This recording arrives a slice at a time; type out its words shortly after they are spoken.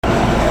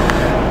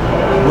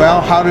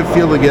Well, how did it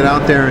feel to get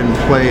out there and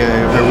play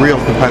a real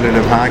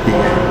competitive hockey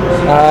game?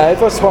 It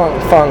was fun.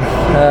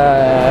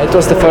 It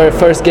was the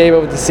first game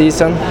of the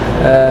season,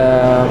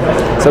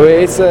 so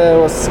it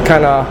was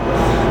kind of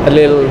a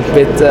little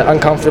bit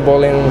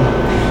uncomfortable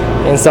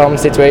in some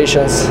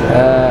situations,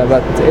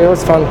 but it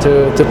was fun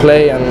to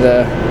play and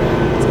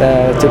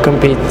to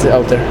compete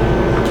out there.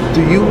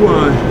 Do you?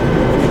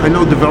 I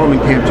know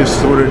development camp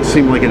just sort of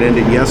seemed like it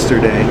ended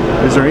yesterday.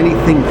 Is there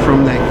anything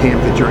from that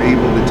camp that you're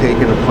able to take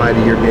and apply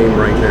to your game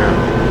right now?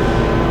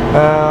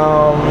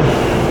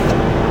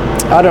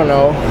 I don't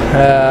know.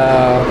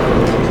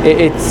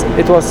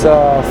 It was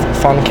a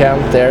fun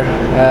camp there.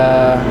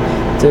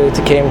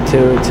 To came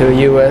to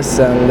US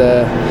and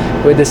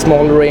with the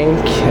small rink.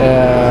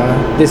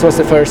 This was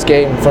the first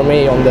game for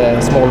me on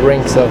the small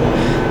rink, so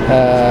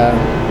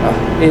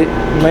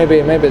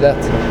maybe that.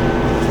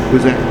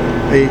 Was that?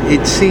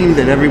 It seemed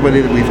that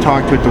everybody that we've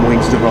talked to at the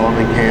Wings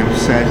development camp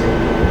said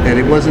that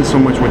it wasn't so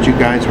much what you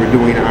guys were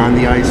doing on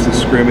the ice, the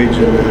scrimmage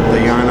and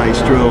the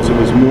on-ice drills. It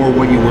was more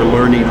what you were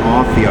learning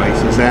off the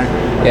ice. Is that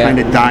kind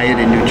of diet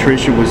and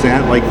nutrition? Was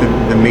that like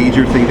the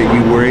major thing that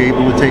you were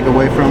able to take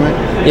away from it?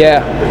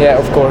 Yeah,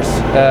 of course.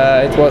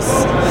 It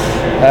was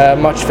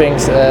much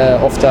things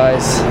off the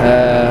ice.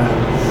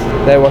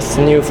 That was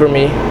new for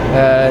me,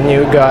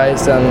 new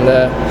guys, and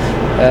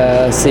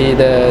see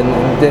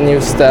the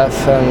new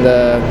stuff and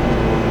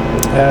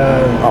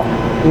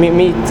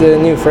meet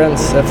new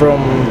friends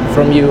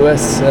from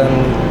US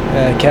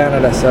and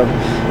Canada. So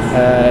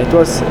it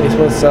was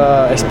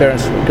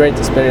great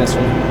experience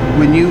for me.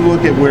 When you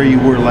look at where you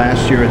were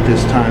last year at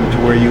this time to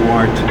where you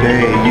are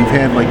today, you've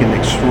had like an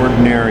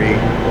extraordinary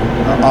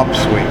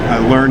upswing, a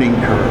learning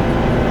curve.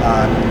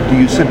 Do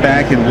you sit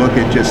back and look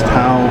at just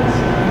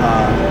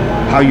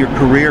how your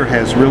career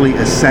has really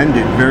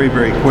ascended very,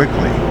 very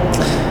quickly?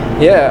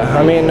 Yeah,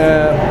 I mean,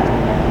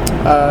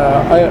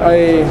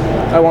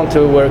 I want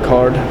to work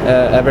hard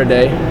every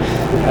day.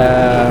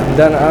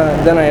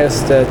 Then I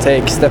just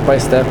take step by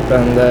step,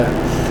 and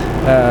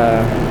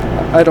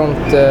I don't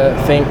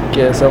think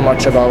so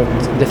much about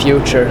the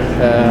future.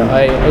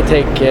 I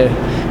take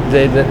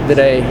the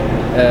day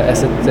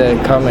as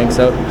it coming.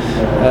 So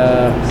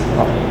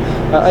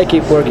I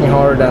keep working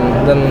hard,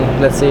 and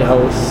then let's see how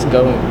it's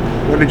going.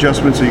 What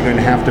adjustments are you going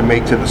to have to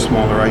make to the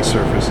smaller ice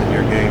surface in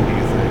your game, do you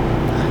think?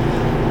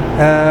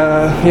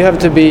 You have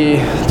to be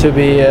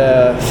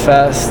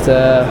fast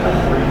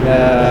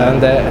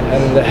and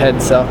the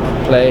heads up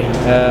play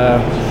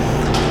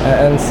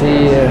and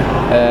see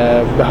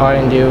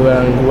behind you,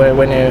 and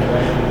when you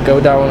go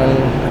down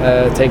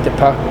and take the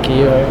puck,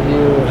 you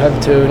have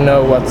to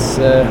know what's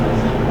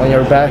on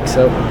your back.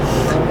 So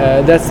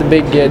that's the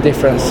big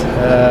difference.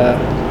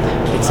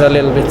 It's a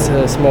little bit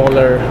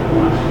smaller.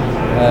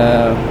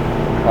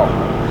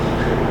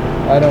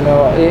 I don't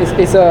know.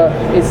 It's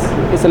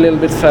a little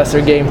bit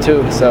faster game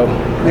too. So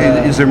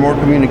is there more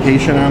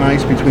communication on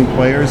ice between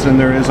players than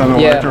there is on a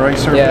larger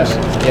ice surface?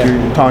 Yeah.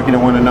 You're talking to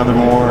one another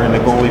more, and the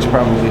goalie's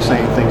probably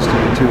saying things to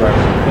you too.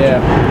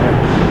 Yeah.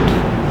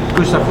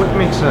 Gustav, what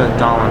makes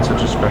Dahlin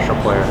such a special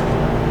player,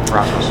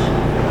 Rasmus?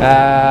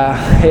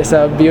 He has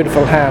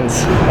beautiful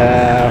hands.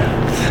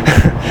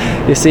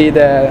 You see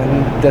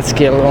the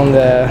skill on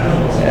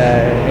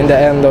in the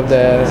end of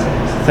the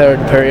third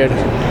period.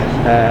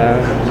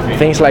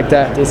 Things like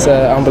that, it's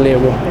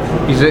unbelievable.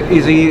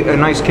 Is he a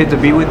nice kid to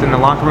be with in the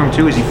locker room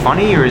too? Is he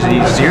funny or is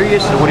he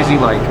serious? What is he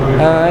like?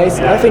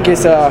 I think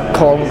he's a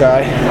calm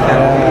guy,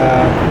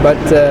 but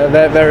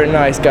very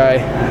nice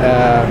guy.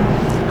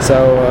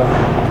 So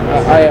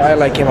I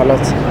like him a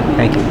lot.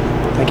 Thank you.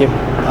 Thank you.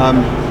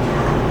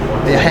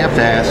 I have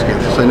to ask you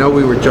this. I know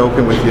we were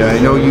joking with you. I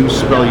know you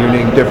spell your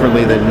name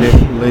differently than Nick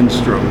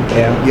Lindstrom.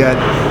 Yeah. Yet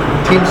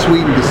Team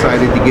Sweden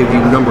decided to give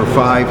you number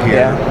 5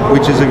 here,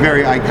 which is a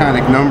very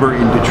iconic number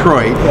in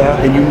Detroit.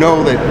 Yeah. And you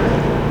know that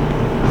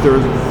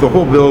there's the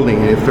whole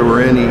building, if there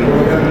were any,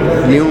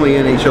 the only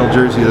NHL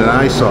jersey that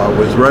I saw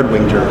was Red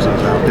Wing jerseys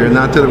out there.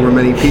 Not that there were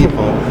many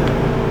people.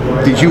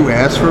 Did you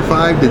ask for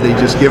 5? Did they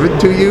just give it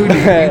to you?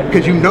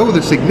 Because you know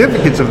the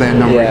significance of that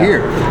number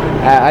here.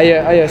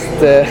 I just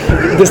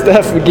the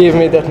staff gave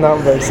me that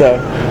number, so.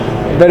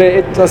 But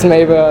it was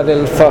maybe a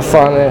little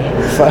fun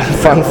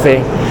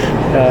thing.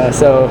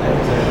 So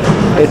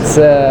it's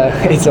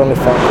only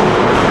fun.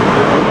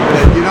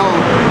 You know,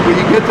 when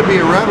you get to be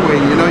a Red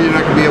Wing, you know you're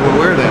not going to be able to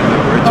wear that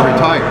number. It's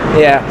retired.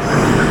 Yeah,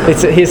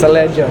 he's a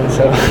legend.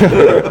 So.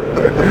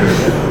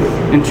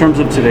 In terms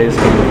of today's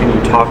game, can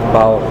you talk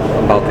about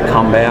the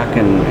comeback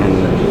and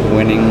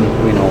winning,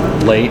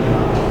 late?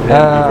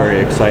 That'd be very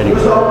exciting.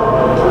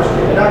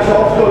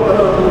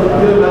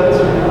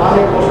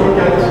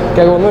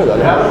 Ska jag gå nu eller?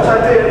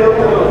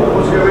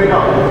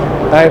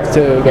 I have to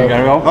go. You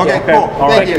gotta go? Okay, cool. Thank you.